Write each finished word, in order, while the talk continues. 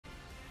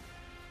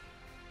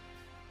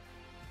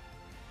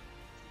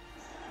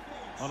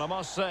Well, I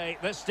must say,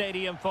 this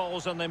stadium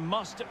falls in the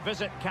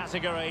must-visit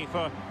category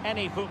for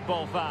any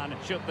football fan,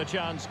 should the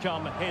chance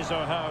come his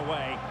or her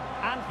way.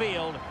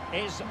 Anfield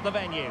is the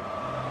venue.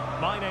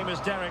 My name is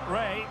Derek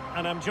Ray,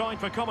 and I'm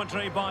joined for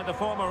commentary by the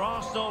former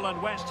Arsenal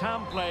and West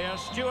Ham player,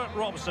 Stuart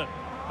Robson.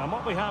 And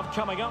what we have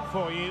coming up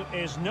for you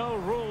is no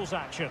rules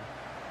action.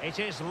 It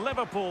is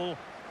Liverpool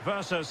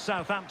versus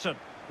Southampton.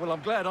 Well,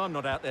 I'm glad I'm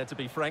not out there, to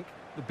be frank.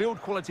 The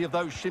build quality of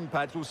those shin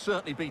pads will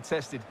certainly be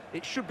tested.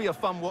 It should be a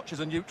fun watch as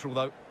a neutral,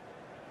 though.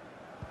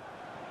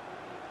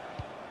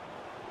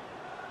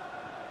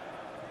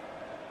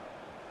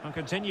 And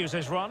continues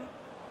his run.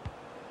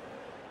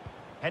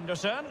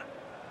 Henderson.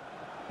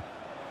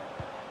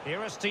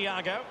 Here is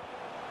Thiago.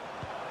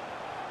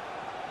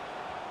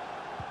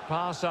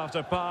 Pass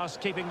after pass,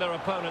 keeping their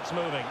opponents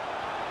moving.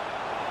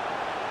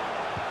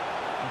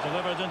 And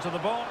delivered into the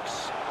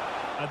box.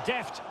 A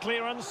deft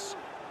clearance.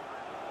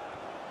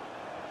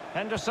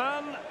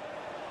 Henderson.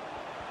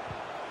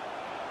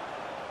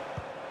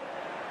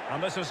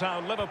 And this is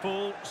how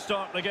Liverpool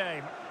start the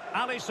game.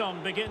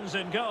 Alisson begins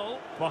in goal.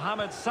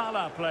 Mohamed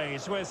Salah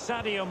plays with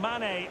Sadio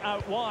Mane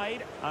out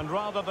wide. And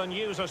rather than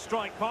use a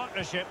strike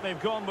partnership,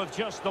 they've gone with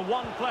just the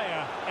one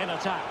player in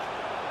attack.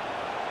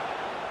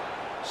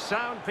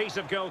 Sound piece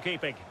of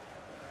goalkeeping.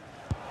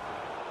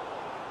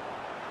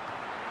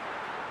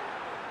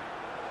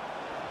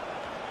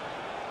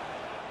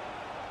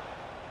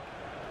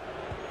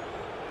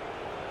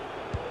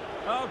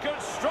 Oh,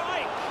 good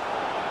strike!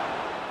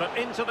 But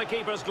into the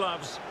keeper's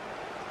gloves.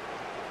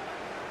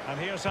 And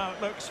here's how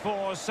it looks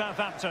for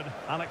Southampton.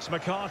 Alex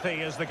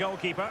McCarthy is the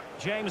goalkeeper.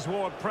 James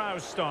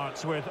Ward-Prowse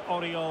starts with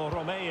Oriol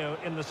Romeo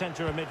in the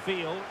centre of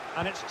midfield.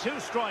 And it's two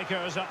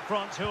strikers up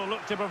front who will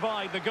look to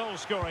provide the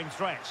goal-scoring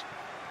threat.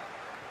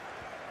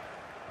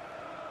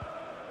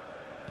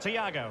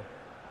 Thiago.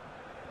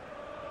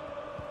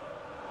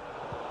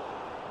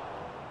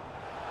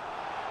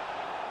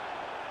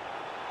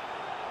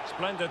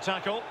 Splendid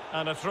tackle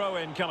and a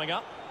throw-in coming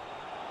up.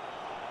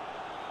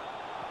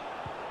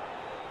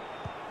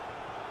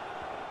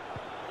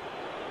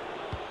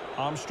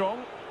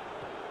 Armstrong.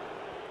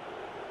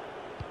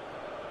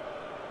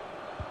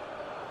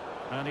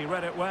 And he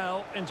read it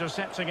well,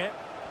 intercepting it.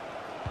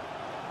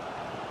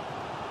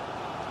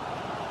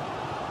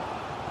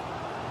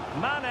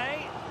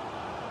 Mane.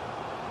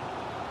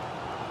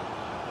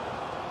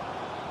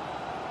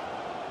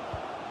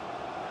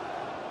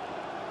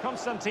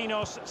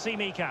 Konstantinos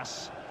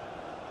Tsimikas.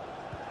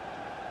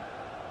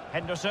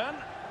 Henderson.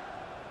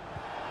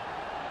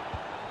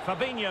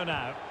 Fabinho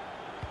now.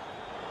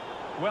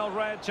 Well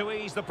read to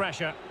ease the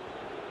pressure.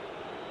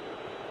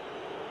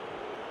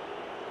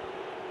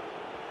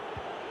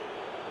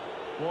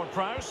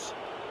 Ward-Prowse.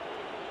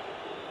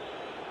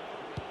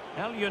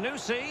 El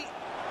Yunusi.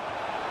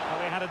 Well,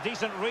 they had a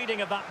decent reading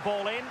of that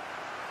ball in.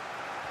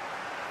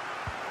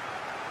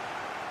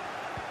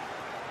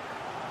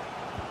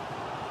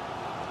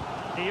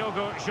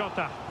 Diogo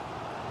Jota.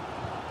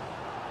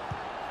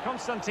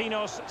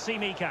 Konstantinos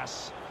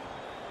Tsimikas.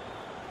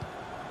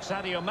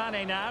 Sadio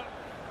Mane now.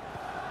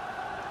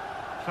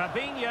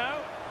 Fabinho.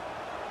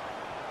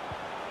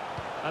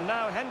 And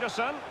now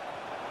Henderson.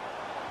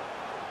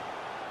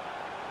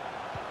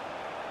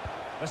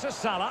 This is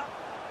Salah.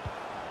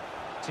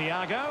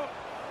 Thiago.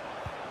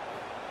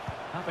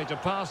 Happy to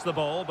pass the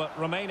ball, but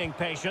remaining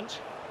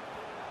patient.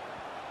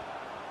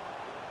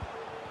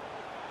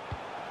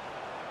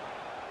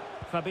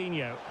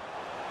 Fabinho.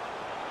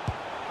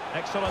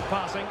 Excellent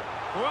passing.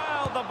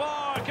 Well, the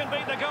bar can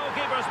be the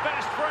goalkeeper's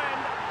best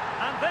friend.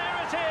 And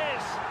there it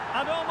is.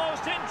 An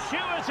almost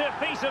intuitive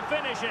piece of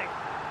finishing.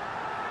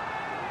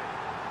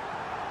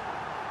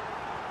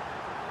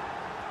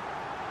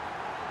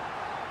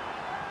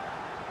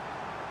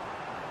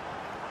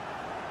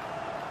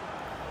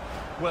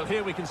 Well,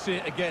 here we can see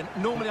it again.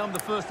 Normally I'm the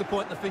first to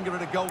point the finger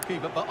at a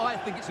goalkeeper, but I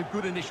think it's a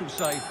good initial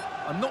save.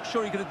 I'm not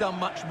sure he could have done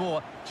much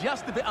more.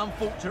 Just a bit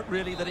unfortunate,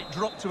 really, that it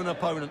dropped to an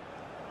opponent.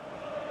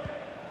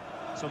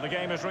 So the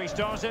game has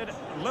restarted.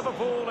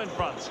 Liverpool in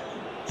front.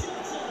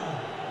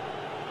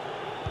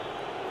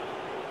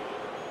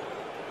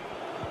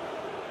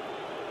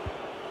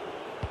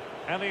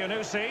 El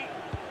Yunusi.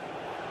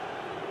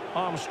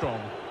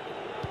 Armstrong.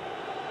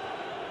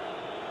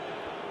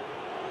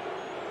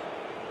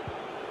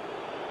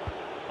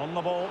 On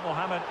the ball,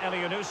 Mohamed El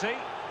Yunusi.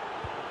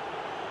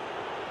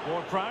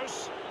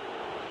 Ward-Prowse.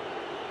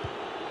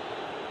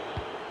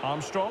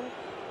 Armstrong.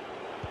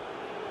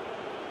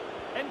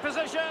 In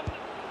position.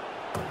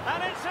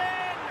 And it's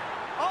in!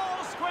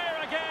 All square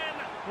again.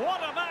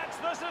 What a match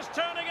this is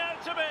turning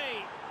out to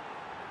be.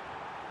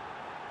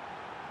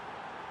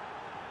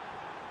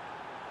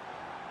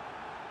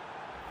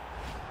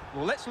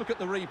 Well, let's look at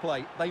the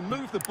replay. They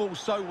move the ball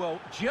so well,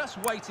 just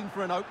waiting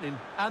for an opening.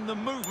 And the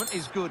movement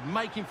is good,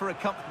 making for a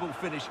comfortable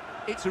finish.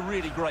 It's a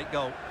really great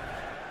goal.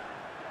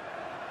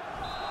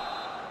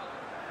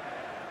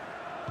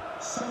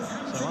 So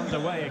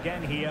underway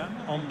again here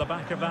on the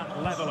back of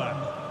that leveller.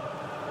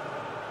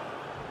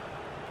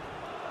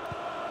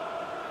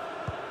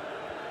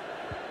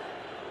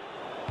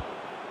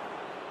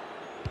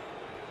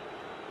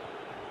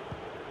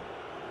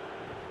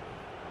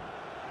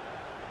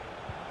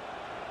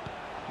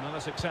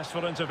 A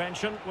successful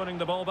intervention, winning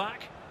the ball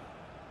back.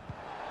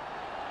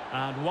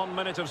 And 1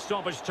 minute of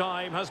stoppage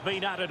time has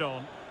been added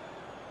on.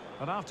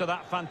 But after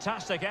that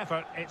fantastic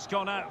effort, it's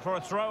gone out for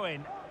a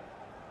throw-in.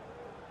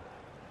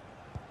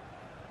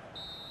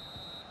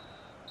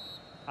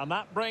 And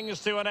that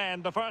brings to an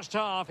end the first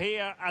half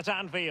here at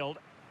Anfield.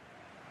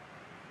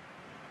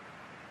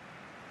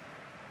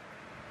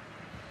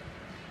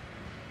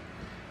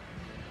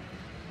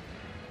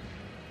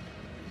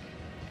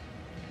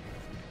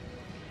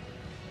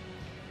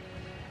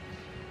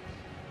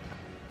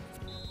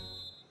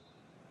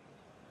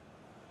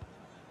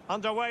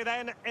 Underway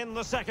then in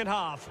the second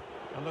half.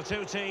 And the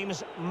two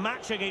teams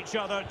matching each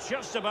other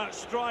just about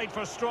stride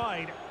for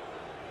stride.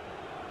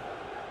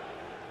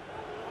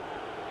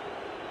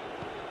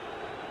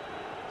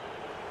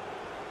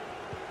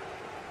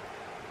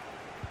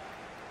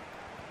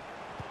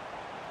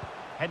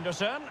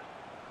 Henderson.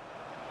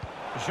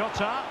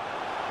 Jota.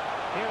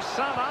 Here's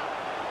Sama.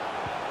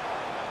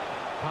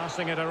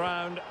 Passing it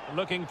around,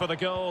 looking for the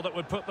goal that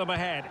would put them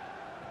ahead.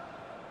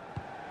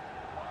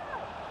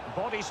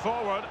 Bodies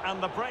forward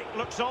and the break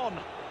looks on.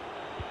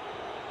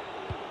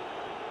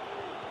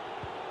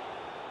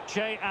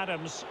 Che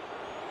Adams.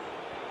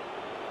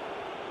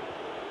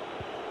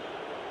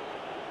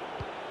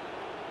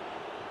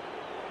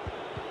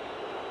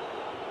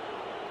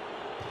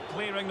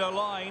 Clearing their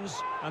lines,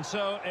 and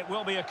so it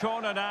will be a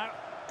corner now.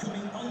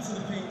 Coming onto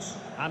the pitch.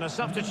 And a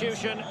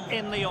substitution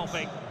in the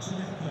offing.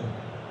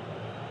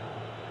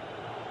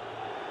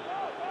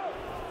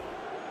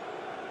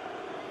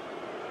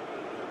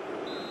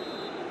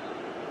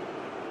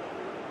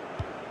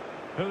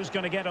 Who's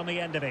going to get on the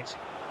end of it?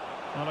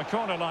 On a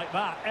corner like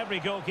that, every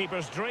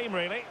goalkeeper's dream,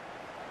 really.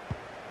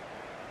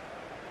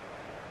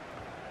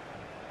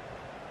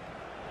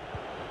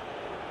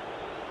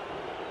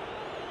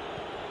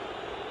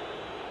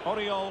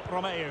 Oriol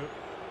Romeu.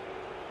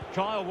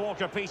 Kyle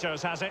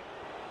Walker-Peters has it.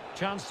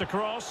 Chance to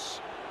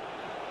cross.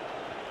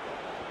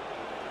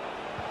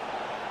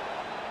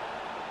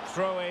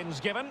 Throw-ins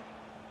given.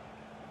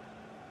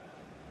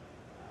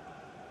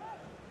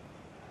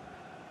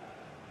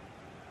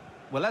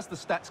 Well, as the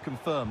stats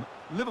confirm,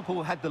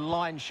 Liverpool had the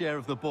lion's share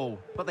of the ball,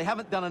 but they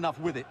haven't done enough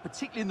with it,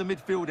 particularly in the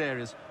midfield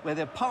areas, where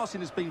their passing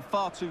has been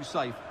far too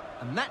safe.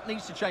 And that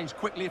needs to change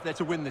quickly if they're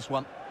to win this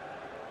one.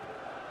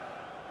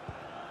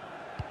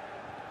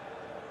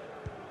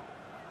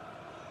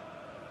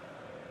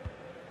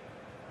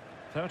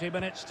 "30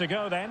 minutes to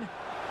go then.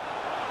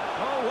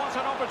 Oh, what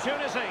an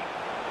opportunity.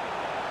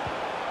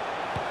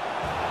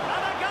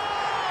 And a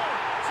goal!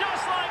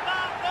 Just like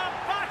that, they're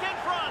back in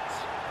front.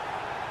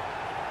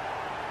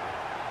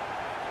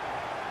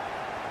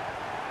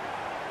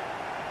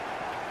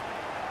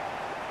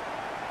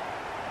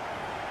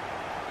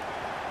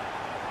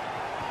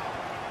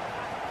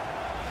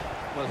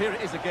 Well, here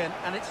it is again,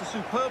 and it's a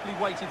superbly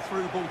weighted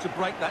through ball to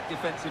break that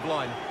defensive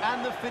line.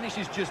 And the finish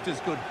is just as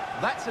good.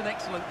 That's an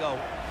excellent goal.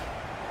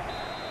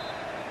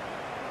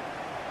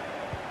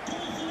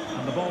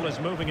 And the ball is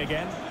moving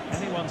again.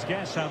 Anyone's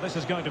guess how this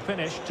is going to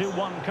finish.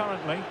 2-1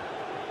 currently.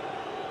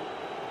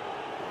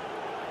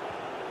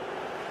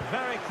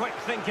 Very quick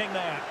thinking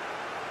there.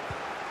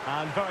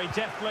 And very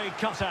deftly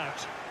cut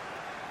out.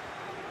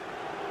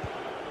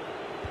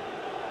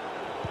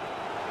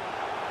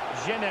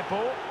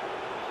 Genepo.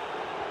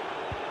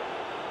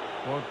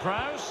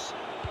 Ward-Prowse.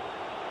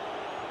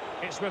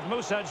 It's with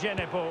Moussa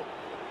Genepo.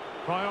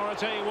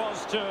 Priority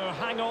was to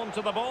hang on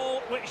to the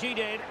ball, which he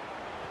did.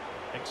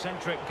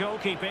 Eccentric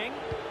goalkeeping.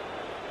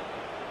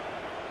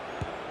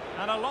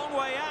 And a long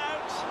way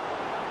out.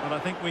 Well, I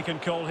think we can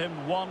call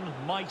him one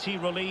mighty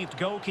relieved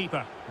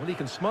goalkeeper. Well, he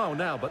can smile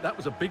now, but that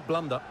was a big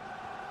blunder.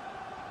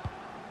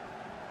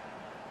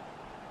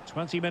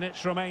 20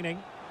 minutes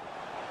remaining.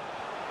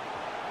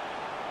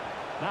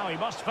 Now he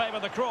must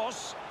favour the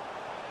cross.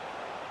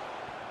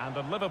 And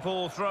the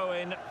Liverpool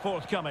throw-in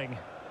forthcoming.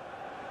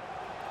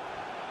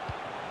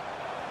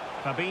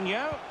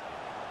 Fabinho.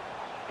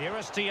 Here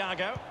is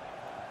Thiago.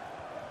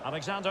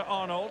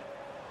 Alexander-Arnold.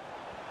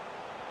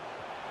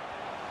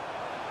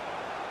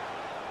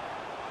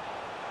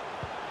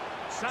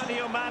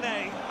 Sadio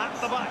Mane at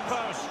the back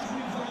post.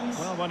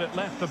 Well, when it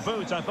left the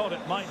boot, I thought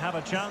it might have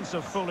a chance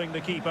of fooling the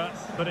keeper,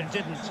 but it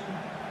didn't.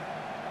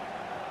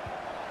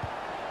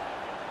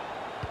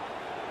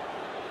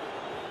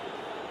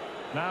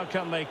 Now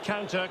can they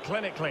counter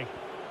clinically?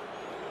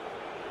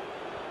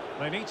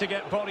 They need to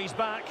get bodies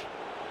back.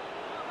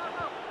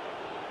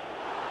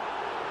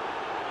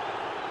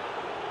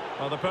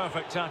 Well, the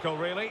perfect tackle,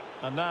 really.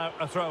 And now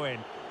a throw-in.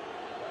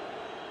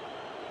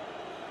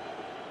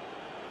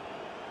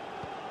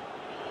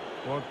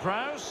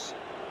 Ward-Prowse.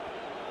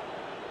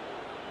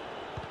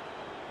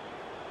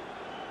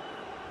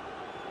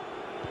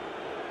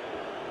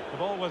 The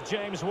ball with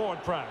James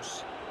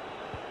Ward-Prowse.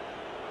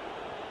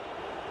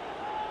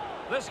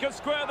 This could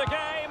square the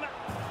game.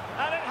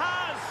 And it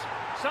has.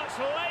 Such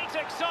late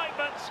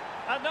excitement.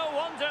 And no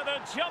wonder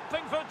they're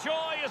jumping for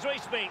joy as we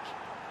speak.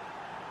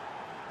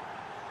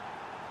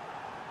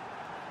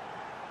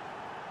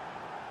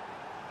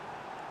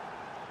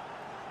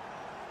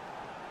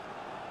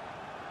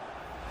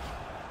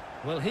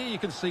 Well, here you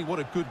can see what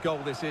a good goal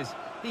this is.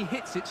 He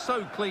hits it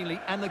so cleanly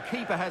and the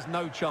keeper has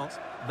no chance.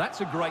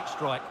 That's a great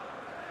strike.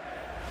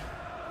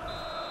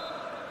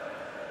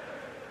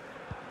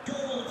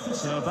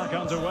 So back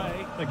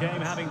underway, the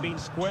game having been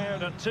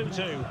squared at 2-2.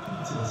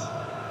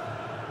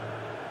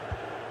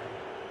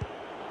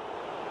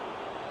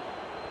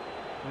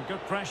 And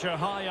good pressure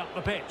high up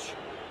the pitch.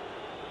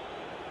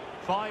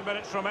 5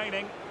 minutes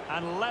remaining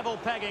and level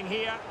pegging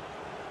here.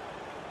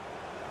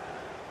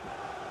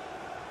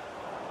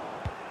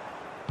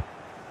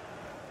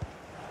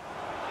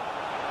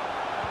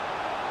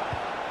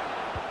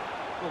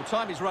 Well,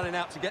 time is running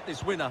out to get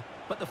this winner,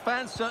 but the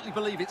fans certainly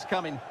believe it's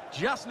coming.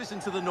 Just listen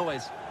to the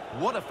noise.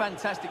 What a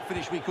fantastic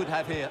finish we could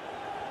have here.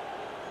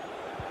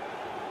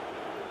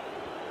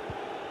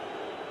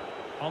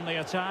 On the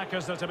attack,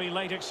 is there to be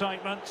late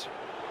excitement?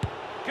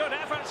 Good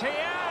effort here!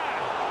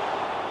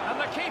 And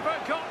the keeper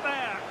got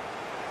there.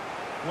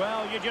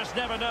 Well, you just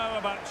never know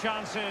about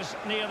chances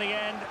near the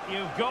end.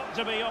 You've got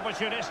to be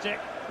opportunistic.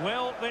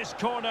 Will this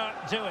corner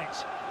do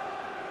it?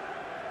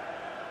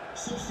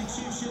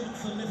 Substitution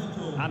for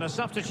Liverpool. And a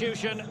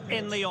substitution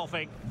in the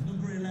offing.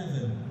 Number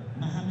 11,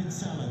 Mohamed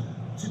Salah,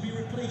 to be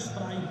replaced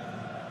by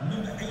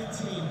number 18,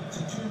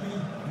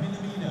 Takumi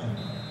Minamino.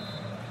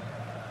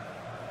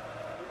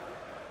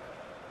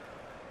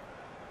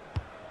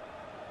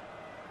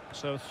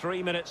 So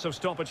 3 minutes of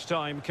stoppage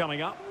time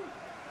coming up.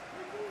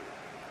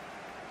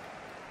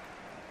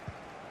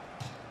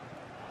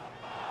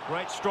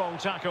 Great strong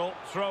tackle,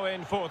 throw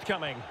in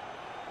forthcoming.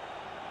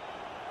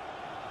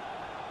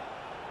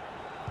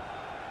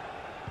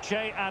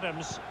 Che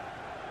Adams.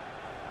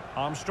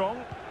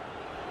 Armstrong.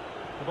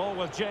 The ball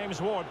with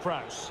James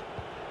Ward-Prowse.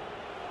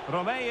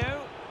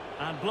 Romeo,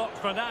 and blocked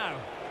for now.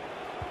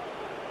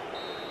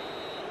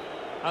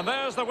 And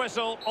there's the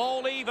whistle,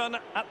 all even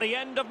at the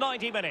end of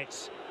 90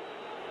 minutes.